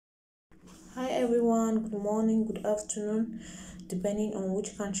Hi everyone, good morning, good afternoon, depending on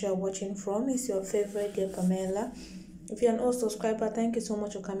which country you're watching from. It's your favorite girl Pamela. If you're an old subscriber, thank you so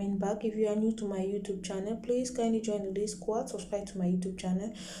much for coming back. If you are new to my YouTube channel, please kindly join the squad, subscribe to my YouTube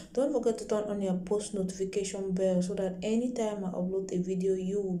channel. Don't forget to turn on your post notification bell so that anytime I upload a video,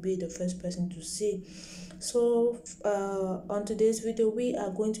 you will be the first person to see. So on today's video, we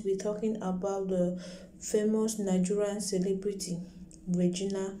are going to be talking about the famous Nigerian celebrity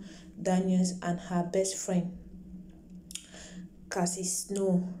Reginal Daniels and her best friend Cassie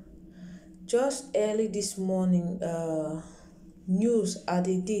Snow. Just early this morning, news at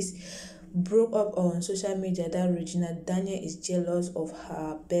this broke up on social media that Regina Daniel is jealous of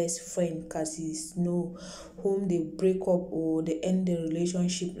her best friend Cassie Snow, whom they break up or they end the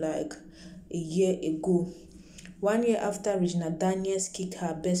relationship like a year ago. 1 year after Regina Daniels kicked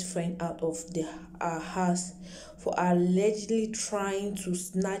her best friend out of her house for allegedly trying to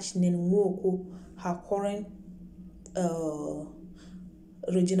snatch Nenwoko, her current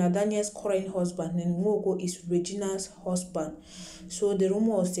Regina Daniels' current husband. Nenwoko is Regina's husband. So the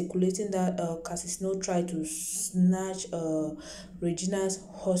rumor was circulating that Cassie Snow tried to snatch Regina's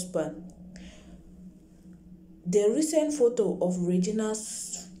husband. The recent photo of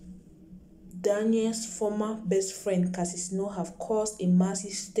Regina's Daniel's former best friend Cassie Snow have caused a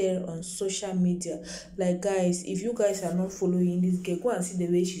massive stir on social media. Like guys, if you guys are not following this girl, go and see the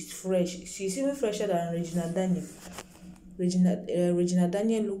way she's fresh. She's even fresher than Regina Daniel. Regina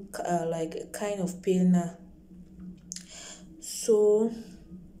Daniel look like kind of pale now. So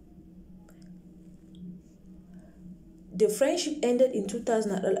the friendship ended in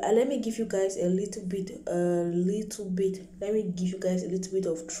 2000. Let me give you guys a little bit. Let me give you guys a little bit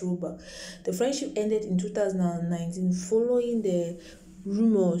of throwback. The friendship ended in 2019 following the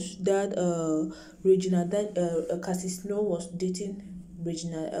rumors that Cassie Snow was dating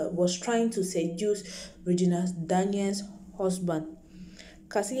was trying to seduce Regina Daniels' husband.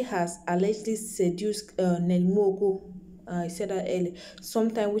 Cassie has allegedly seduced Nenwoko. I said that earlier.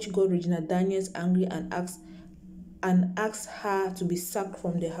 Sometime which got Regina Daniels angry and asked her to be sacked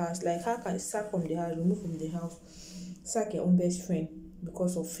from the house. Like, how can you sack from the house, remove from the house, sack your own best friend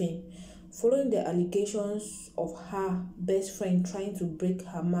because of fame? Following the allegations of her best friend trying to break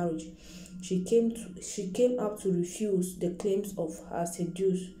her marriage, she came out to refuse the claims of her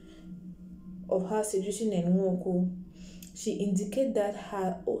seducing Nwoko. She indicated that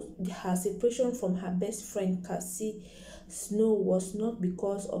her separation from her best friend Cassie Snow was not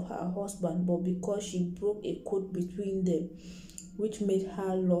because of her husband, but because she broke a code between them, which made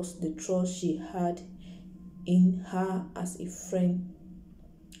her lose the trust she had in her as a friend.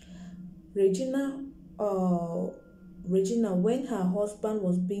 Regina, when her husband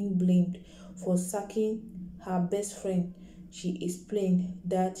was being blamed for sacking her best friend, she explained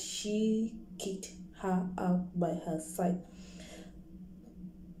that she kicked her out by her side.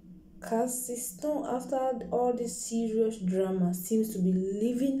 Cassie Snow, after all this serious drama, seems to be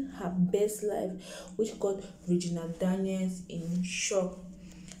living her best life, which got Regina Daniels in shock.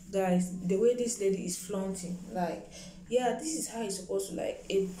 Guys, the way this lady is flaunting, like, yeah, this is how it's supposed to, like,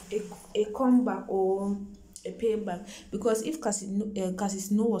 a comeback or a payback. Because if Cassie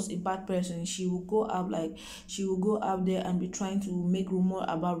Snow was a bad person, she will go out there and be trying to make rumor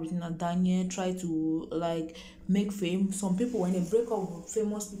about Regina Daniel, try to like make fame. Some people, when they break up with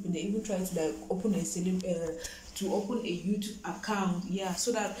famous people, they even try to like open a YouTube account, yeah,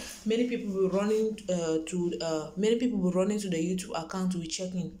 so that many people will running to the YouTube account to be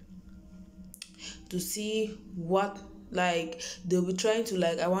checking to see what, like, they'll be trying to,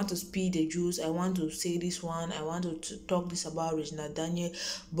 like, I want to speed the juice, I want to say this one, I want to talk this about Regina Daniel.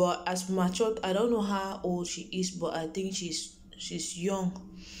 But as matured, I don't know how old she is, but I think she's young.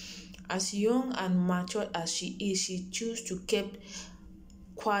 As young and matured as she is, she choose to keep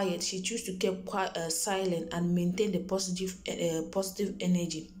quiet, she choose to keep silent and maintain the positive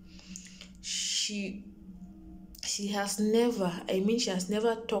energy. She has never, she has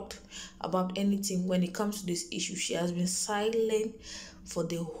never talked about anything when it comes to this issue. She has been silent for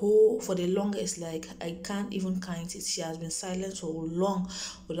the longest, like, I can't even count it. She has been silent so long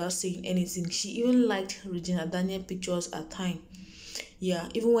without saying anything. She even liked Regina Daniel pictures at time. Yeah,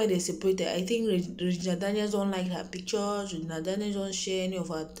 even when they separated, I think Regina Daniels don't like her pictures. Regina Daniels don't share any of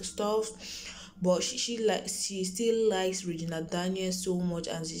her stuff, but she still likes Regina Daniels so much,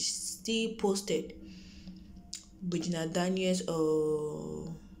 and she still posted Regina Daniels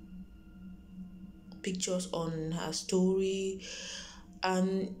pictures on her story,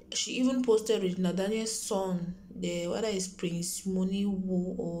 and she even posted Regina Daniels' son, whether it's Prince Money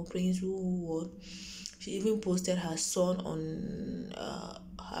Wu or Prince Wu. She even posted her son on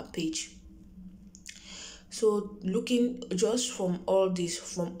her page. So looking just from all this,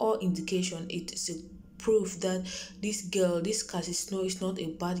 from all indication, it is a proof that this girl, this Cassie Snow, is not a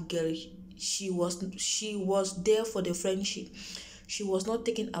bad girl. She was there for the friendship. She was not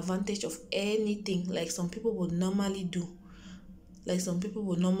taking advantage of anything like some people would normally do. Like some people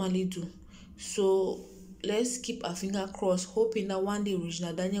would normally do. So let's keep our finger crossed, hoping that one day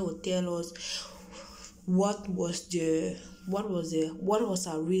Regina Daniel will tell us what was the what was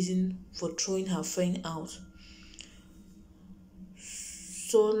her reason for throwing her friend out.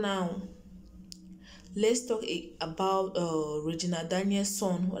 So now let's talk about Regina Daniel's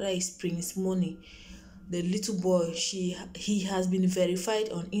son, what is Prince Money, the little boy. He has been verified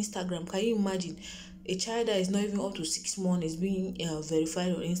on Instagram. Can you imagine? A child that is not even up to 6 months is being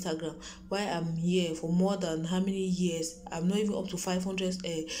verified on Instagram. Why I'm here for more than how many years? I'm not even up to 500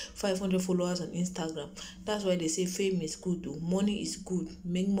 followers on Instagram. That's why they say fame is good though. Money is good.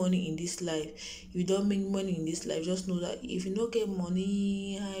 Make money in this life. If you don't make money in this life, just know that if you don't get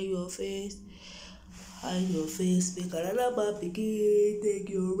money, hide your face, make another man pikin take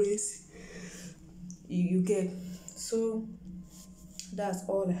your race. You get. So that's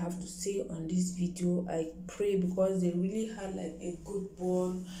all I have to say on this video. I pray, because they really had like a good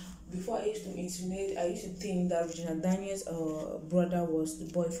bond. Before I used to insinuate, I used to think that Regina Daniels' brother was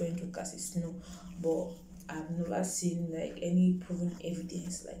the boyfriend to Cassie Snow, but I've never seen like any proven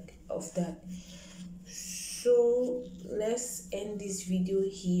evidence like of that. So let's end this video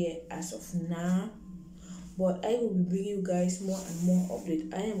here as of now, but I will be bringing you guys more and more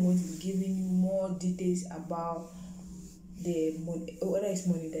updates. I am going to be giving you more details about the whether it's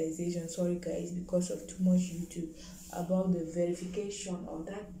monetization, sorry guys, because of too much YouTube, about the verification of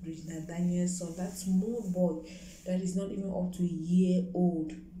that Regina Daniels son, that small boy that is not even up to a year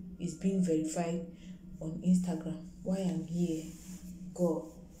old is being verified on Instagram. Why I'm here,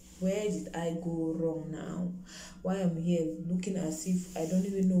 God, where did I go wrong now? Why I'm here looking as if I don't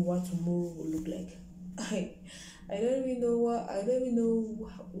even know what tomorrow will look like. I don't even know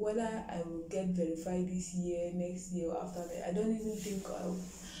whether I will get verified this year, next year, or after that. I don't even think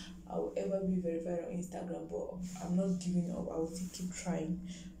I will ever be verified on Instagram, but I'm not giving up. I will still keep trying.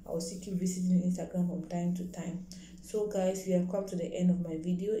 I will still keep visiting Instagram from time to time. So guys, we have come to the end of my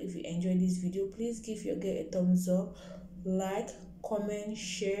video. If you enjoyed this video, please give your girl a thumbs up, like, comment,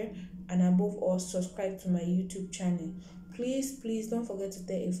 share, and above all, subscribe to my YouTube channel. Please don't forget to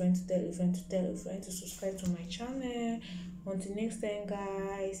tell a friend to tell a friend to tell a friend to subscribe to my channel. Until next time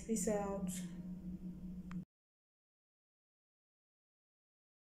guys, peace out.